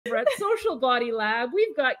At Social Body Lab,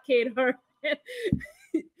 we've got Kate Hartman.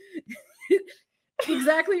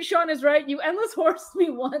 Exactly, Sean is right. You endless horsed me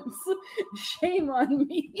once. Shame on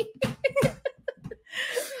me.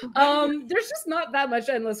 There's just not that much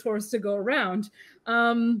endless horse to go around.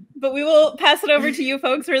 But we will pass it over to you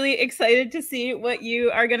folks. Really excited to see what you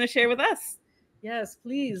are going to share with us. Yes,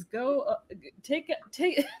 please go. Take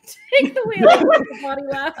the wheel of the Body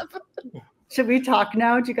Lab. Should we talk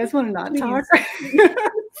now? Do you guys want to not talk?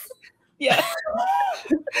 Yeah.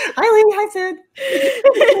 Hi, Lee. Hi, Sid.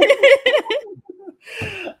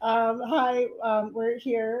 Hi, we're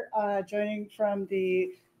here joining from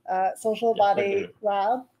the Social Body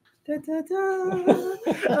Lab in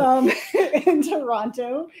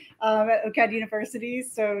Toronto at OCAD University.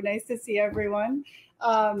 So nice to see everyone.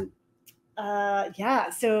 So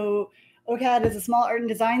OCAD is a small art and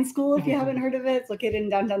design school, if you haven't heard of it. It's located in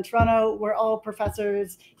downtown Toronto. We're all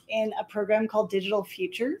professors in a program called Digital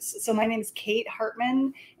Futures. So my name is Kate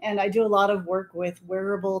Hartman, and I do a lot of work with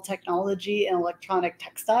wearable technology and electronic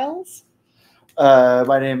textiles.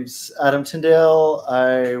 My name's Adam Tyndale.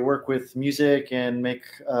 I work with music and make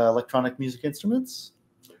electronic music instruments.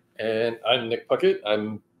 And I'm Nick Puckett.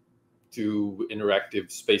 I'm do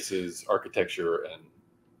interactive spaces, architecture, and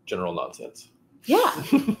general nonsense. Yeah.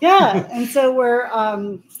 And so we're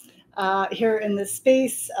here in this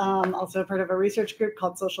space, also part of a research group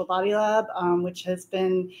called Social Body Lab, which has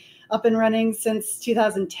been up and running since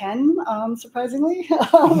 2010, surprisingly.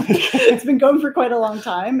 It's been going for quite a long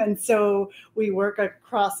time. And so we work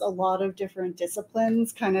across a lot of different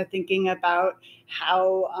disciplines, kind of thinking about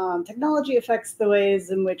how technology affects the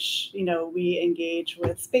ways in which, we engage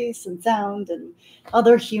with space and sound and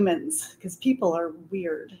other humans, because people are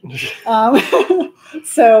weird. But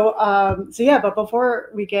before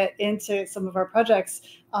we get into some of our projects,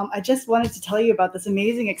 I just wanted to tell you about this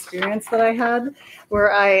amazing experience that I had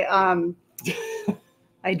where I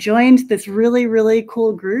joined this really, really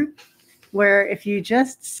cool group where if you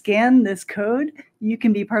just scan this code, you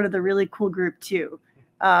can be part of the really cool group too.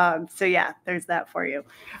 There's that for you.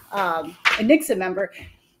 And Nick's a member.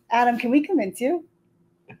 Adam, can we convince you?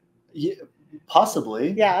 Yeah,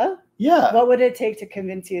 possibly. Yeah? Yeah. What would it take to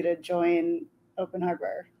convince you to join Open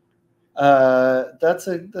Hardware? That's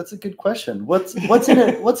a good question. What's in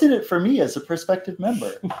it? What's in it for me as a prospective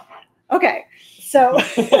member? Okay, so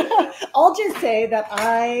I'll just say that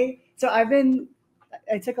I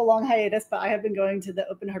took a long hiatus, but I have been going to the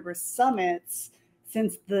Open Hardware Summits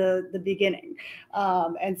since the beginning,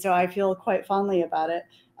 and so I feel quite fondly about it.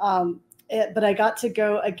 But I got to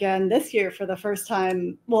go again this year for the first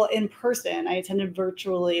time, well, in person. I attended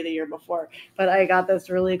virtually the year before, but I got this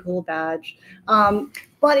really cool badge.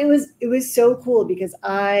 But it was so cool because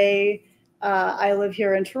I live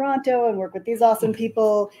here in Toronto and work with these awesome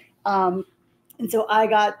people. And so I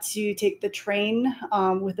got to take the train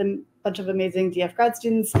with a bunch of amazing DF grad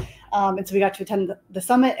students. And so we got to attend the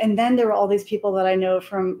summit. And then there were all these people that I know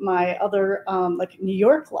from my other New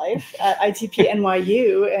York life at ITP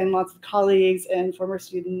NYU, and lots of colleagues and former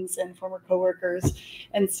students and former coworkers.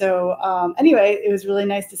 And so anyway, it was really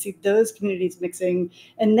nice to see those communities mixing.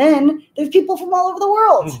 And then there's people from all over the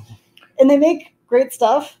world, and they make great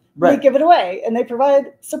stuff. Right. They give it away, and they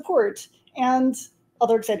provide support and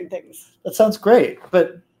other exciting things. That sounds great,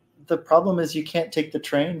 but the problem is you can't take the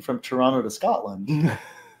train from Toronto to Scotland.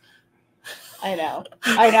 I know.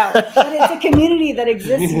 But it's a community that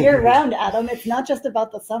exists year-round, Adam. It's not just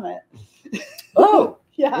about the summit. Oh,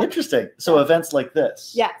 yeah. Interesting. So events like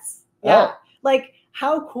this. Yes. Yeah. Oh. Like,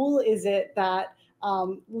 how cool is it that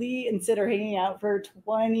Lee and Sid are hanging out for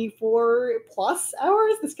 24 plus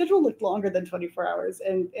hours? The schedule looked longer than 24 hours,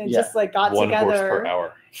 and just like got one together. 1 horse per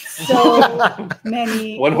hour. So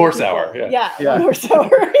many. 1 horse hour. Yeah. 1 horse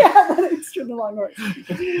hour. Yeah, that's extremely long horse.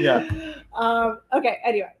 Yeah. Okay.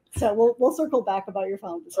 Anyway, so we'll circle back about your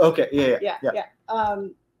final decision. Okay. Yeah.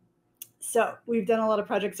 So we've done a lot of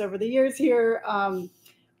projects over the years here.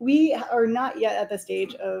 We are not yet at the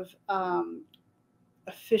stage of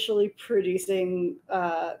officially producing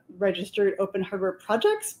registered open hardware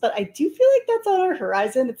projects, but I do feel like that's on our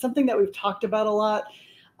horizon. It's something that we've talked about a lot.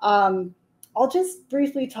 I'll just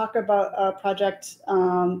briefly talk about a project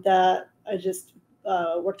that I just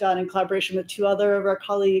worked on in collaboration with 2 other of our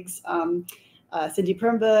colleagues, Cindy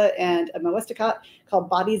Permba and Emma Westacott, called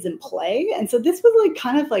Bodies in Play. And so this was like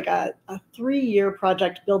kind of like a 3-year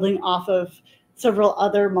project building off of several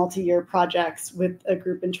other multi-year projects with a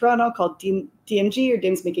group in Toronto called DMG, or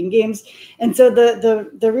Dames Making Games. And so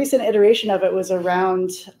the recent iteration of it was around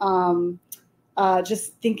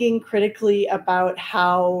just thinking critically about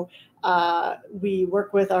how we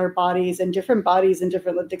work with our bodies and different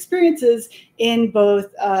lived experiences in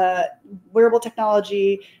both wearable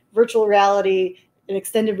technology, virtual reality, and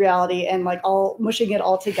extended reality, and like all mushing it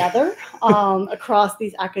all together across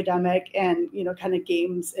these academic and kind of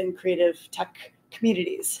games and creative tech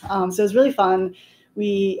communities. So it was really fun.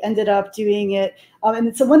 We ended up doing it.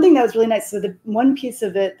 And so one thing that was really nice, so the one piece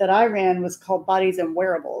of it that I ran was called Bodies and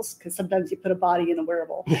Wearables, because sometimes you put a body in a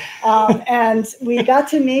wearable. And we got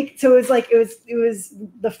to make, so it was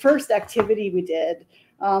the first activity we did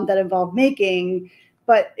that involved making,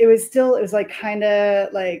 but it was like kind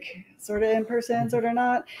of like sort of in person, sort of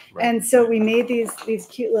not. Right. And so we made these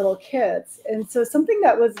cute little kits. And so something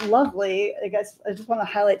that was lovely, I guess I just want to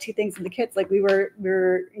highlight two things in the kits. Like we were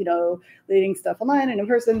leading stuff online and in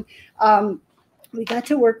person. We got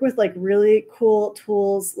to work with like really cool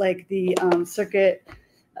tools like the Circuit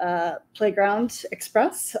Playground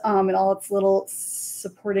Express and all its little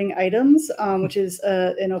supporting items, which is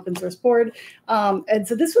an open source board. And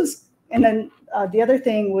so this was, and then the other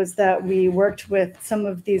thing was that we worked with some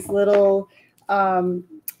of these little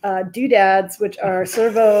doodads, which are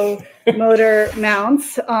servo motor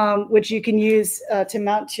mounts, which you can use to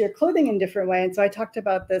mount to your clothing in different ways. And so I talked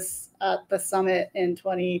about this at the summit in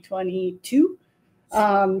 2022,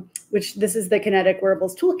 which this is the Kinetic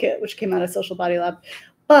Wearables Toolkit, which came out of Social Body Lab.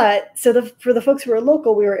 But so for the folks who were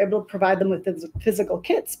local, we were able to provide them with physical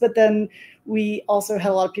kits, but then we also had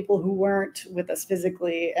a lot of people who weren't with us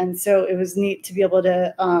physically. And so it was neat to be able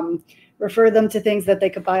to refer them to things that they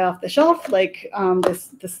could buy off the shelf, like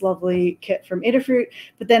this lovely kit from Adafruit,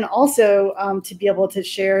 but then also to be able to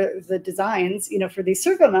share the designs, for these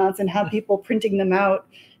servo mounts and have people printing them out,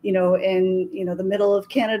 in the middle of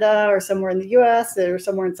Canada or somewhere in the US or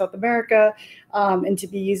somewhere in South America, and to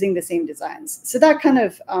be using the same designs. So that kind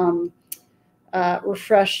of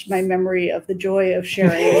refreshed my memory of the joy of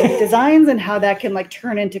sharing designs and how that can like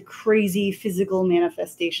turn into crazy physical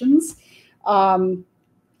manifestations.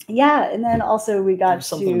 Yeah, and then also we got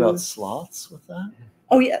something about sloths with that.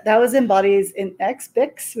 Oh yeah, that was in Bodies in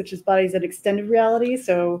BIX, which is Bodies in Extended Reality.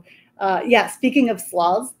 So speaking of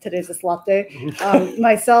sloths, today's a sloth day.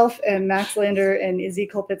 Myself and Max Lander and Izzy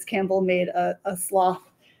Colpitz Campbell made a sloth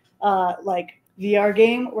like VR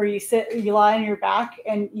game where you lie on your back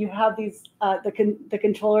and you have these the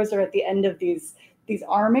controllers are at the end of these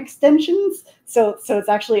arm extensions. So it's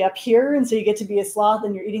actually up here, and so you get to be a sloth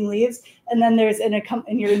and you're eating leaves. And then there's and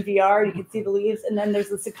you're in VR, you can see the leaves, and then there's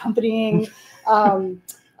this accompanying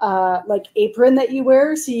like apron that you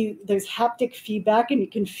wear, so there's haptic feedback and you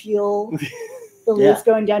can feel the leaves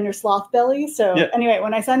going down your sloth belly. So anyway,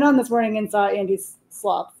 when I signed on this morning and saw Andy's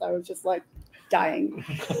sloths, I was just like dying.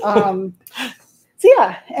 So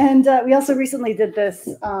yeah, and we also recently did this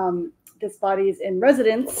Bodies in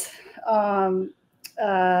Residence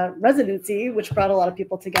residency, which brought a lot of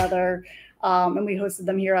people together, and we hosted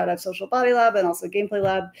them here out of Social Body Lab and also Gameplay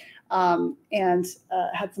Lab, and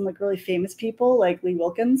had some like really famous people like Lee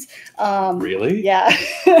Wilkins. Really? Yeah.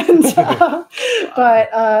 But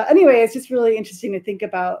anyway, it's just really interesting to think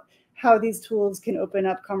about how these tools can open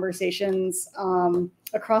up conversations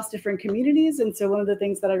across different communities. And so one of the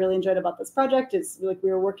things that I really enjoyed about this project is like we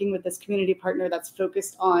were working with this community partner that's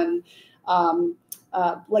focused on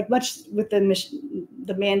like much with the mission,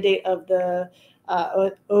 the mandate of the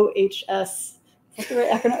OHS, what's the right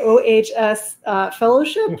acronym? OHS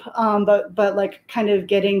fellowship, but like kind of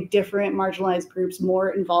getting different marginalized groups more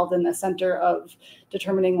involved in the center of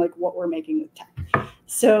determining like what we're making with tech.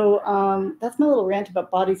 So that's my little rant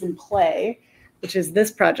about Bodies in Play, which is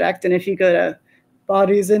this project. And if you go to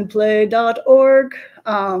bodiesinplay.org,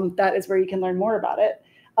 that is where you can learn more about it.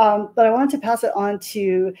 But I wanted to pass it on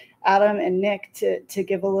to Adam and Nick to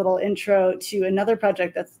give a little intro to another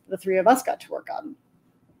project that the three of us got to work on.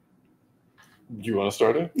 Do you want to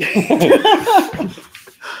start it?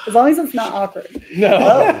 As long as it's not awkward.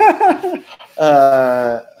 No.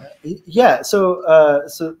 Yeah.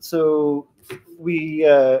 So we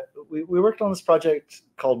worked on this project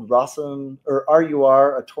called Rossum, or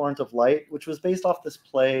RUR, A Torrent of Light, which was based off this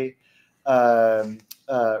play,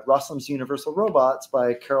 Rossum's Universal Robots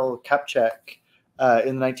by Karol Kapczek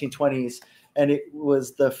in the 1920s. And it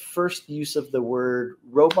was the first use of the word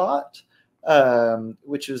robot,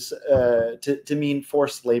 which is to mean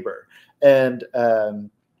forced labor. And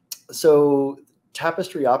so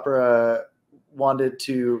Tapestry Opera wanted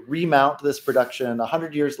to remount this production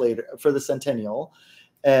 100 years later for the centennial,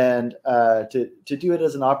 and to do it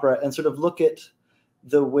as an opera and sort of look at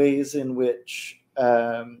the ways in which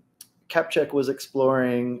Kapczek was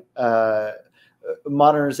exploring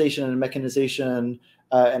modernization and mechanization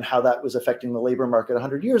and how that was affecting the labor market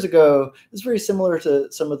 100 years ago is very similar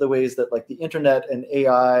to some of the ways that like the internet and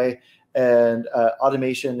AI and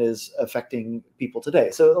automation is affecting people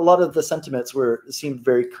today. So a lot of the sentiments seemed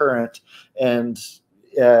very current, and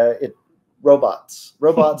robots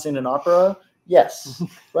in an opera, yes,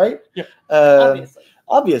 right? Yeah.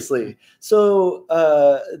 Obviously. So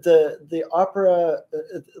the opera,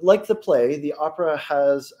 like the play, the opera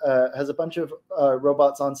has a bunch of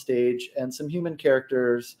robots on stage and some human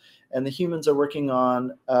characters, and the humans are working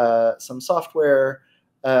on some software.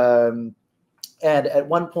 And at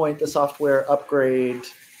one point, the software upgrade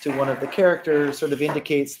to one of the characters sort of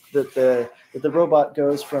indicates that the robot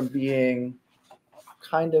goes from being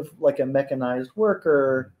kind of like a mechanized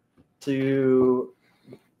worker to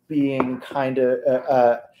being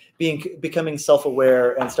becoming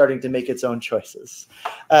self-aware and starting to make its own choices.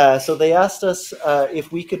 So they asked us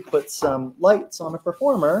if we could put some lights on a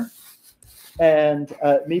performer and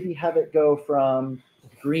maybe have it go from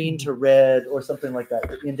green to red or something like that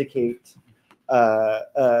to indicate that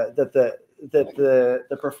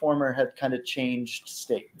the performer had kind of changed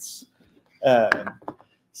states.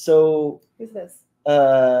 So Who's this?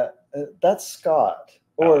 that's Scott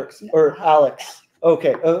or Alex.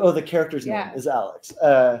 Okay. Oh, the character's name is Alex.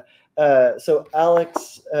 So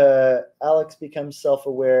Alex becomes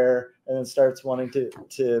self-aware and then starts wanting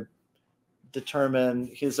to determine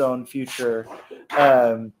his own future.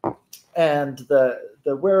 And the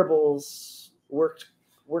wearables worked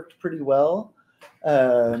pretty well.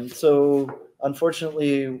 So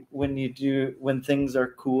unfortunately, when things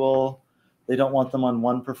are cool, they don't want them on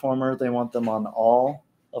one performer. They want them on all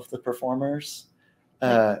of the performers.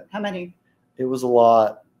 How many? It was a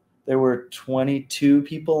lot. There were 22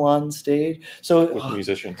 people on stage. So with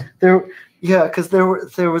musicians. Because there were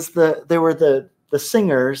the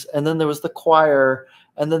singers, and then there was the choir,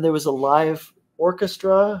 and then there was a live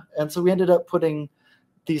orchestra, and so we ended up putting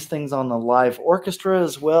these things on the live orchestra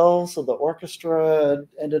as well. So the orchestra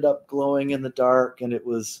ended up glowing in the dark, and it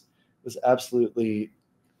was absolutely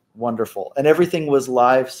wonderful. And everything was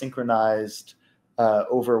live synchronized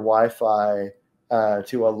over Wi-Fi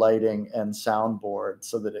to a lighting and soundboard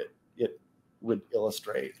so that it would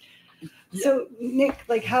illustrate. So Nick,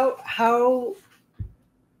 like how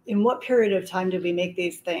in what period of time did we make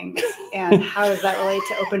these things, and how does that relate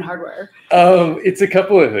to open hardware? It's a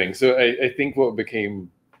couple of things. So I think what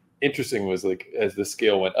became interesting was like as the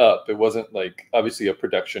scale went up, it wasn't like obviously a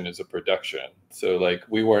production is a production. So like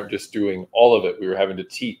we weren't just doing all of it. We were having to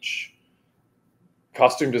teach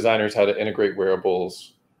costume designers how to integrate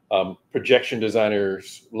wearables, projection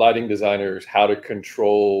designers, lighting designers, how to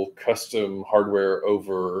control custom hardware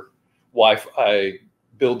over Wi-Fi,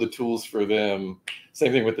 build the tools for them.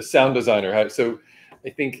 Same thing with the sound designer. So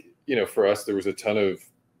I think, for us, there was a ton of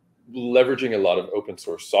leveraging a lot of open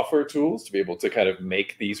source software tools to be able to kind of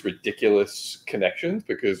make these ridiculous connections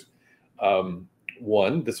because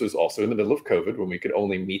one, this was also in the middle of COVID when we could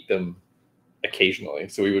only meet them occasionally.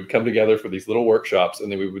 So we would come together for these little workshops,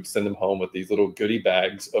 and then we would send them home with these little goodie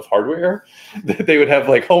bags of hardware that they would have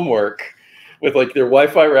like homework with like their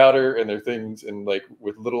Wi-Fi router and their things, and like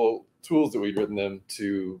with little tools that we'd written them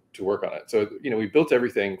to work on it. So, we built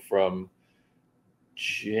everything from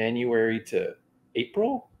January to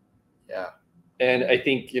April. Yeah. And I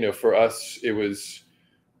think, for us, it was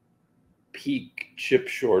peak chip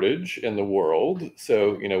shortage in the world.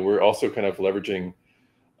 So, we're also kind of leveraging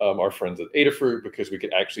our friends at Adafruit because we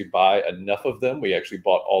could actually buy enough of them. We actually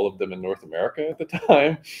bought all of them in North America at the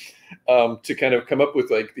time to kind of come up with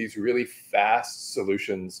like these really fast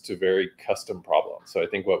solutions to very custom problems. So I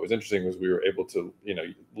think what was interesting was we were able to,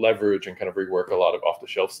 leverage and kind of rework a lot of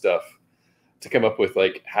off-the-shelf stuff to come up with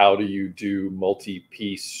like, how do you do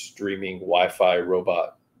multi-piece streaming Wi-Fi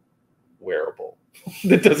robot wearable?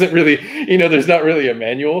 That doesn't really, there's not really a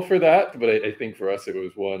manual for that, but I think for us, it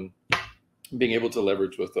was one, being able to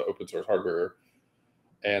leverage with the open source hardware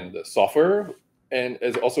and the software, and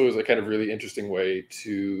as also as a kind of really interesting way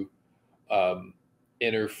to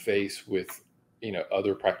interface with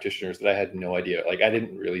other practitioners that I had no idea. Like I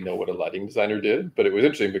didn't really know what a lighting designer did, but it was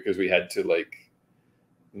interesting because we had to like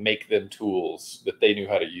make them tools that they knew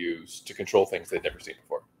how to use to control things they'd never seen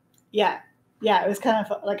before. Yeah, it was kind of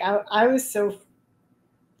fun. Like I was so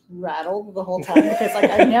rattled the whole time because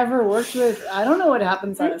like I never worked with. I don't know what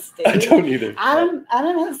happens on a stage. I don't either. Adam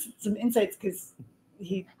has some insights because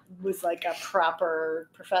he was like a proper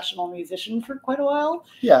professional musician for quite a while.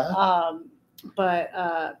 Yeah.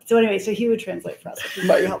 So anyway, so he would translate for us. Which is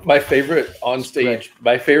very helpful. My favorite on stage,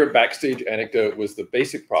 my favorite backstage anecdote was the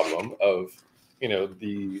basic problem of,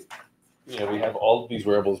 we have all of these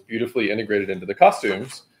wearables beautifully integrated into the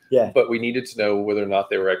costumes, Yeah. but we needed to know whether or not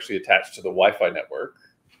they were actually attached to the Wi-Fi network.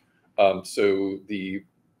 So the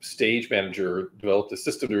stage manager developed a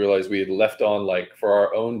system to realize we had left on, like, for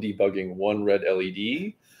our own debugging, one red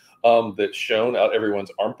LED that shone out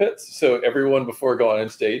everyone's armpits. So everyone before going on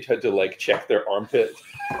stage had to like check their armpit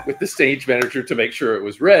with the stage manager to make sure it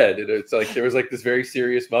was red. And it's like there was like this very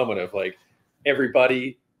serious moment of like,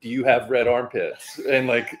 everybody, do you have red armpits? And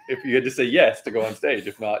like if you had to say yes to go on stage,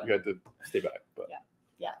 if not, you had to stay back. But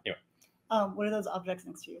Yeah. Anyway. What are those objects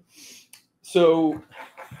next to you? So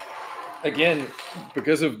again,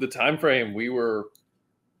 because of the time frame, we were,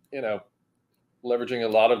 leveraging a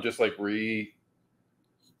lot of just like reassembling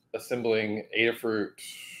Adafruit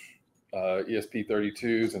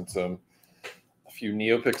ESP32s and a few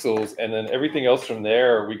NeoPixels, and then everything else from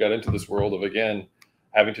there. We got into this world of, again,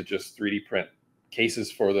 having to just 3D print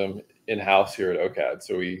cases for them in-house here at OCAD.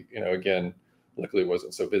 So we, again, luckily it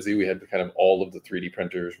wasn't so busy. We had kind of all of the 3D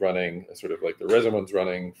printers running, sort of like the resin ones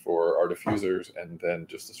running for our diffusers, and then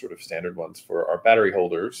just the sort of standard ones for our battery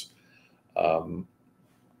holders. And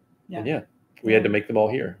we had to make them all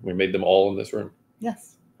here. We made them all in this room.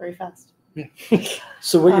 Yes, very fast. Yeah.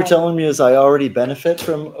 So what you're telling me is I already benefit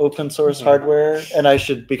from open source hardware, and I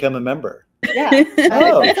should become a member. Yeah.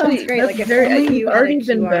 Oh. That sounds great. Like if Very, only you've you had a already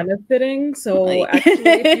been QR. benefiting, so Like, actually,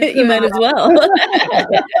 if you might as well.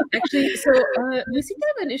 Actually, so we seem to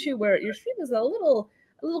have an issue where your stream is a little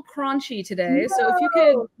crunchy today. So if you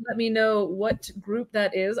could let me know what group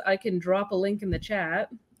that is, I can drop a link in the chat.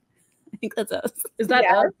 I think that's us. Is that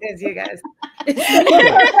Yeah, us? it's you guys.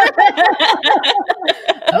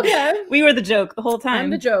 Okay. We were the joke the whole time. I'm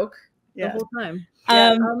the joke the Yeah. whole time.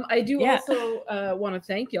 Um, I do yeah. also want to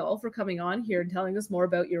thank y'all for coming on here and telling us more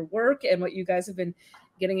about your work and what you guys have been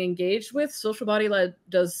getting engaged with. Social Body Lab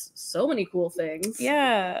does so many cool things.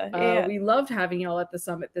 yeah. We loved having y'all at the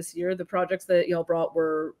summit this year. The projects that y'all brought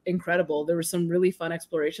were incredible. There were some really fun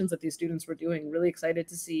explorations that these students were doing. Really excited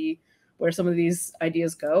to see where some of these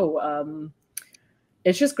ideas go.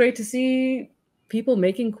 It's just great to see people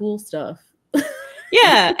making cool stuff.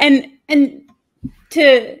 Yeah, and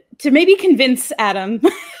to maybe convince Adam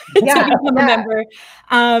to become a member.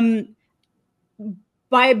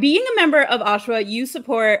 By being a member of OSHWA, you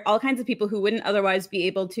support all kinds of people who wouldn't otherwise be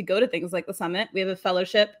able to go to things like the summit. We have a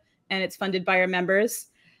fellowship, and it's funded by our members.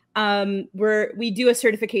 We do a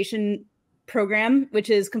certification program,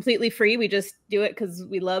 which is completely free. We just do it because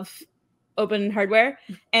we love open hardware,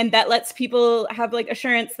 and that lets people have like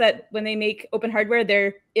assurance that when they make open hardware,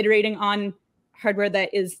 they're iterating on hardware that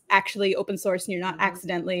is actually open source, and you're not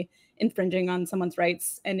accidentally infringing on someone's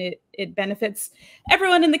rights, and it benefits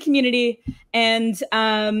everyone in the community, and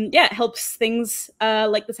it helps things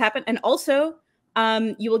like this happen. And also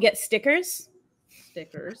you will get stickers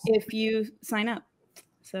if you sign up.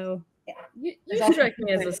 So You strike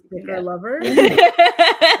me as a sticker lover.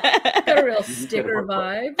 Got a real sticker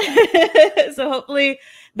vibe. So hopefully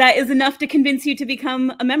that is enough to convince you to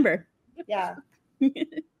become a member. Yeah.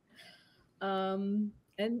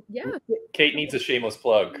 And yeah, Kate needs a shameless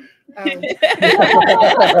plug.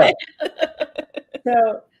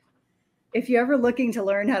 So if you're ever looking to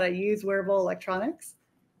learn how to use wearable electronics,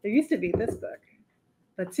 there used to be this book,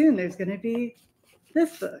 but soon there's going to be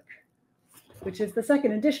this book, which is the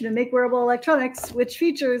second edition of Make Wearable Electronics, which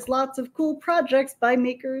features lots of cool projects by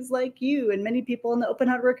makers like you and many people in the open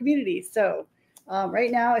hardware community. So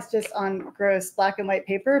right now it's just on gross black and white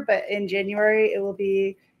paper, but in January it will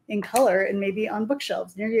be in color and maybe on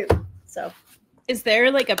bookshelves near you. So is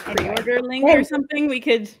there like a pre-order link or something we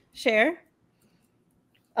could share?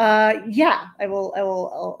 yeah,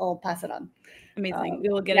 I'll pass it on. Amazing. We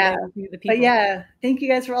will get yeah. it out to the people. But yeah, thank you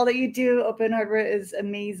guys for all that you do. Open hardware is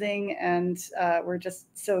amazing, and we're just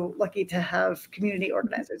so lucky to have community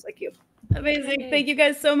organizers like you. Amazing. Thank you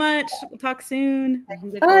guys so much. We'll talk soon.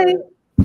 Bye.